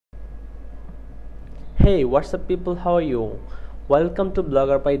Hey, what's up people, how are you? Welcome to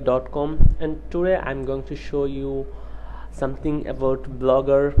bloggerpie.com, and today I'm going to show you something about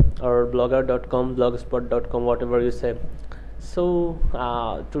blogger or blogger.com, blogspot.com, whatever you say. So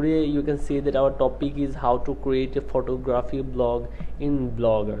today you can see that our topic is how to create a photography blog in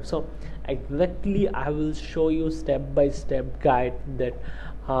Blogger. So exactly I will show you step by step guide that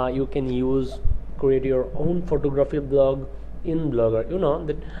you can use create your own photography blog in Blogger. You know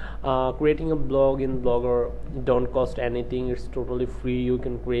that creating a blog in Blogger don't cost anything, it's totally free. You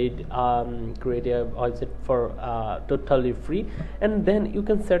can create a website for totally free, and then you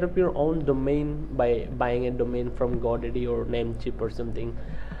can set up your own domain by buying a domain from GoDaddy or Namecheap or something.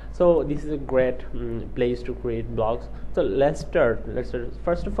 So this is a great place to create blogs. So let's start.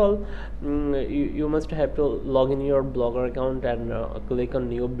 First of all, you must have to log in your Blogger account and click on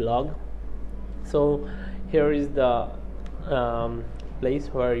new blog. So here is the place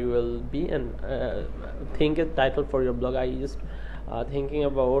where you will be, and think a title for your blog. I just thinking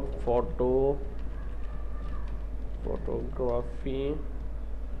about photography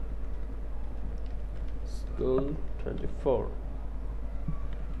school 24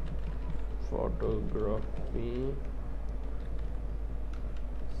 photography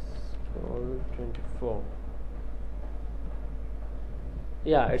school 24.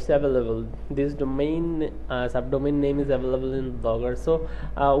 Yeah, it's available. This domain subdomain name is available in Blogger. So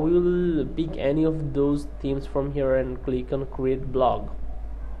we will pick any of those themes from here and click on create blog,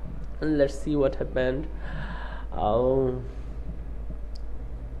 and let's see what happened.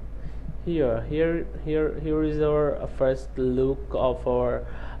 Here is our first look of our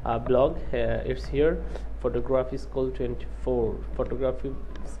blog. It's here, photography school 24 photography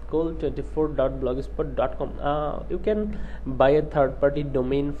school 24.blogspot.com. You can buy a third-party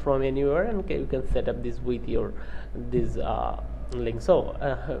domain from anywhere, and you can set up this with your this link. So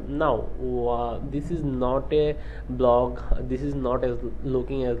now this is not a blog, this is not as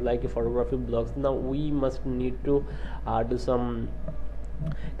looking as like a photography blog. Now we must need to do some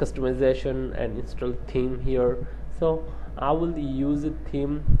customization and install theme here. So I will use a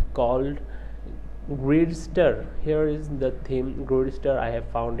theme called Gridstar. Here is the theme Gridstar I have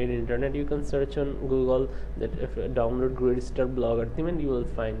found in internet. You can search on Google that if you download Gridstar blogger theme, and you will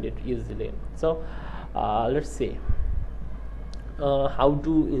find it easily. So let's see how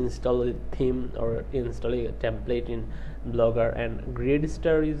to install a theme or install a template in Blogger. And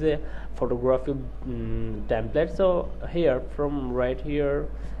Gridstar is a photography template. So here, from right here,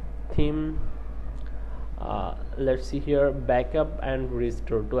 theme, let's see here, backup and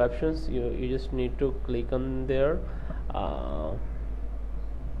restore, two options. You just need to click on there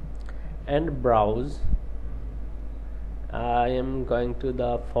and browse. I am going to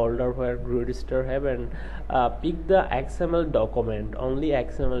the folder where Gridstar have, and pick the XML document, only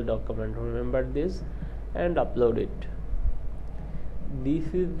XML document, remember this, and upload it.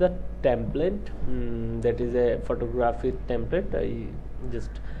 This is the template, that is a photography template.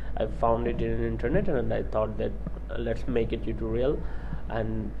 I found it in internet, and I thought that let's make a tutorial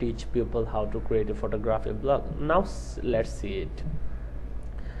and teach people how to create a photography blog. Now let's see it.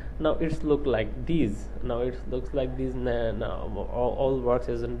 Now it's look like this. Now it looks like this. Now all work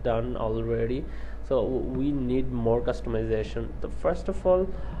isn't done already, so we need more customization. So first of all,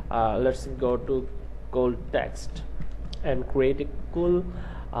 let's go to cool text and create a cool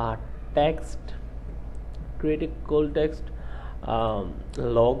text. Create a cool text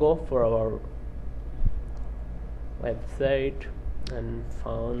logo for our website, and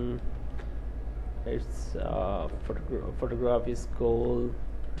found it's photography school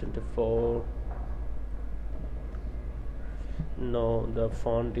 24. No, the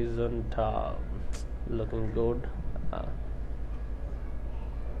font isn't looking good.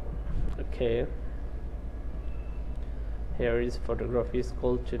 Okay, here is photography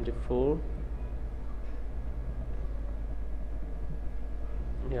school 24.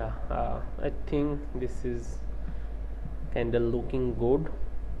 Yeah, I think this is kinda looking good.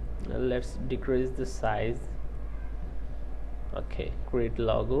 Let's decrease the size. Okay, create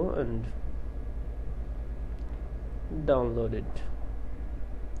logo and download it,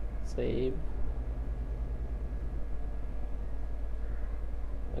 save.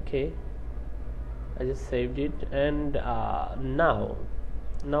 Okay, I just saved it, and now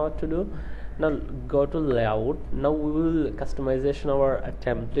what to do? Now go to layout. Now we will customization our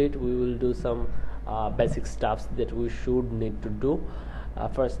template. We will do some basic stuffs that we should need to do.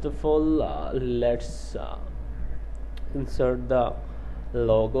 First of all, let's insert the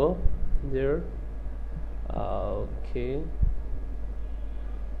logo there. Okay,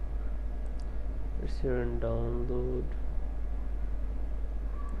 it's here and download.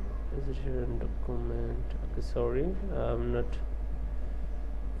 Is it here in document? Okay, sorry, I'm not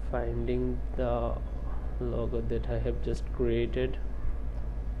finding the logo that I have just created.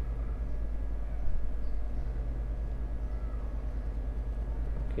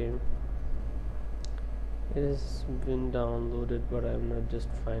 Okay, it has been downloaded, but I'm not just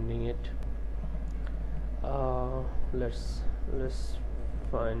finding it. Let's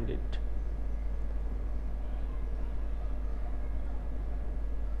find it.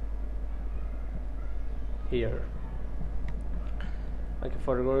 Here. Okay,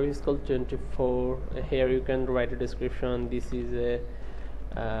 photography is called 24. Here you can write a description. This is a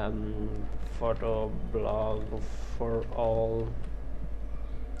photo blog for all.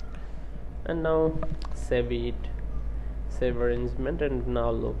 And now save it, save arrangement, and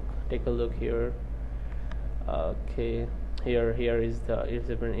now look, take a look here. Okay, here is the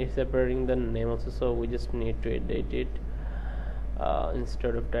it's separating the name also, so we just need to edit it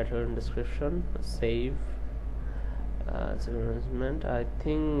instead of title and description. Save arrangement. I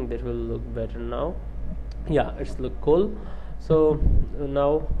think that will look better now. Yeah, it's look cool. So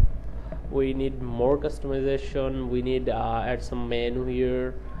now we need more customization. We need add some menu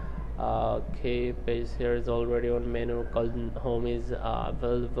here. Okay, page here is already on menu called home is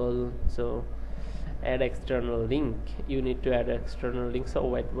available, so add external link. You need to add external link, so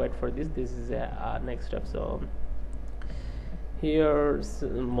wait for this. This is next step. So here's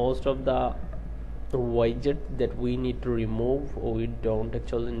most of the widget that we need to remove. We don't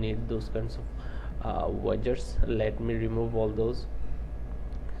actually need those kinds of widgets. Let me remove all those.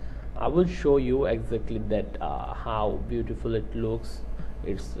 I will show you exactly that how beautiful it looks.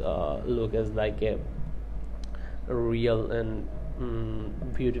 It's look as like a real and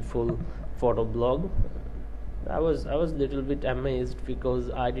beautiful photo blog. I was little bit amazed because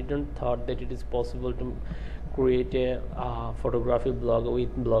I didn't thought that it is possible to create a photography blog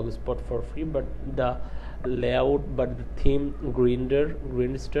with Blogspot for free, but the layout, but the theme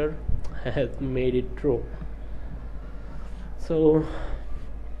Greenster has made it true. So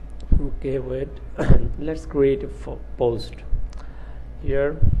okay, wait. Let's create a post.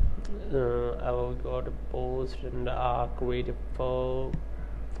 Here I've got a post and create a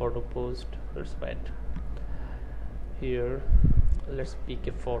photo post. Let's wait. Here let's pick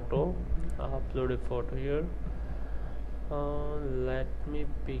a photo, upload a photo here. Let me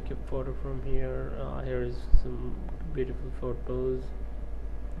pick a photo from here. Here is some beautiful photos.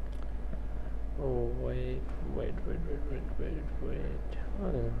 Oh wait. Okay.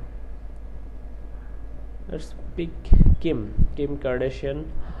 Let's pick Kim Kardashian.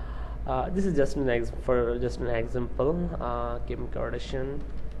 This is just an example. Kim Kardashian.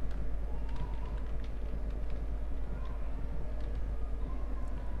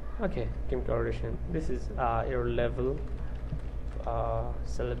 Okay, Kim Kardashian. This is your level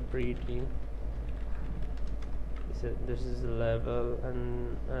celebrity. This is the level,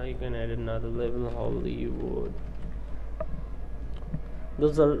 and you can add another level, Hollywood.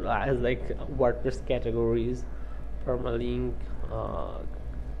 Those are like WordPress categories. Permalink,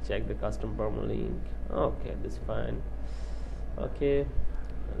 check the custom permalink. Okay, that's fine. Okay,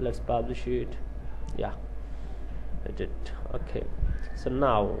 let's publish it. Yeah, I did. Okay, so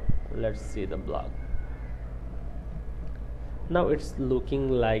now let's see the blog. Now it's looking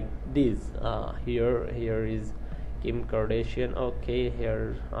like this. Here is Kim Kardashian. Okay,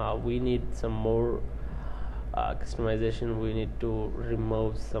 here we need some more customization. We need to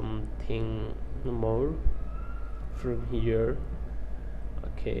remove something more from here.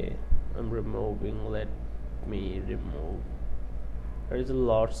 Okay, I'm removing. Let me remove. There is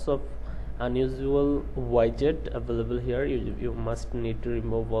lots of unusual widget available here. You must need to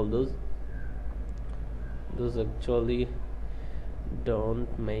remove all those. Those actually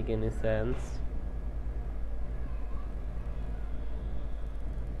don't make any sense.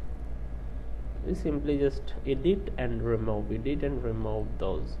 You simply just edit and remove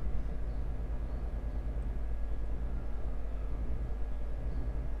those.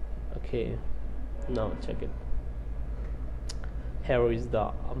 Okay, now check it. Here is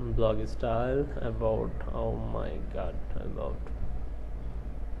the blog style. About, oh my god, about,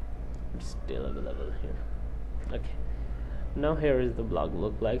 it's still available here. Okay, now here is the blog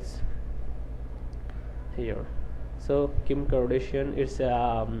look like here. So Kim Kardashian, it's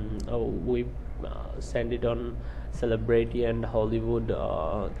we send it on celebrity and Hollywood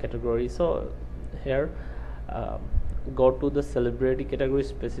category. So here go to the celebrity category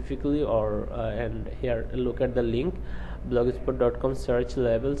specifically, or and here look at the link blogspot.com, search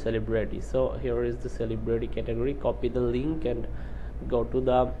level celebrity. So here is the celebrity category. Copy the link and go to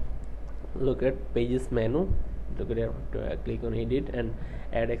the look at pages menu. look at it, click on edit and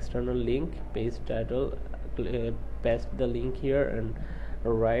add external link, paste title, paste the link here and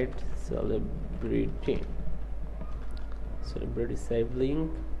write celebrity save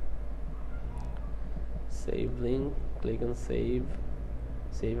link, click on save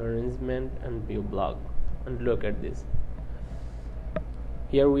arrangement and view blog, and look at this.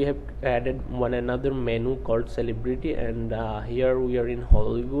 Here we have added another menu called celebrity, and here we are in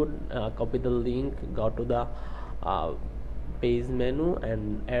Hollywood. Copy the link, go to the page menu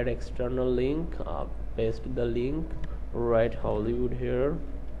and add external link, paste the link, write Hollywood here,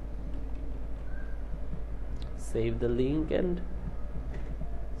 save the link and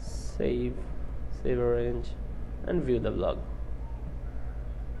save arrange and view the blog.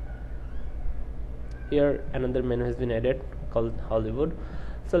 Here another menu has been added called Hollywood.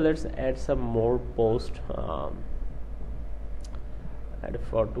 So let's add some more post. Add a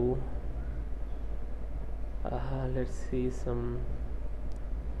photo. Let's see some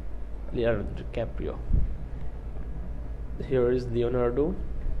Leonardo DiCaprio. Here is Leonardo.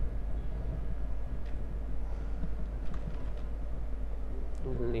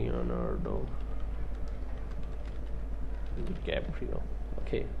 DiCaprio.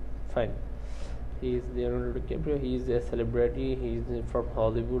 Okay, fine. He is Leonardo DiCaprio. He is a celebrity. He is from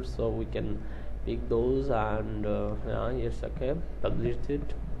Hollywood, so we can pick those and yes, okay, publish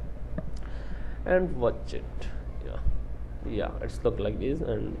it and watch it. Yeah, it's look like this,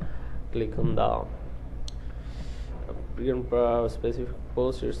 and click on the specific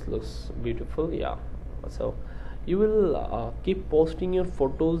post. It looks beautiful. Yeah, so you will keep posting your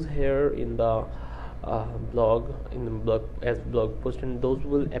photos here in the blog as blog post, and those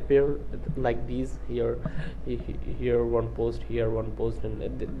will appear like these here one post, here one post, and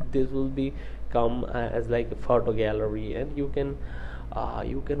this will be come as like a photo gallery. And you can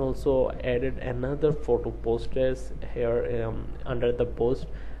also added another photo posters here under the post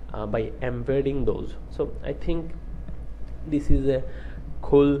by embedding those. So I think this is a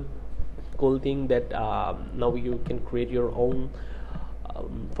cool thing that now you can create your own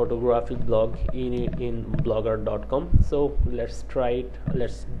photography blog in blogger.com. So let's try it,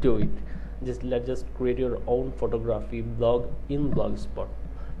 let's do it. Let's just create your own photography blog in Blogspot.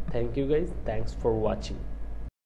 Thank you guys, thanks for watching.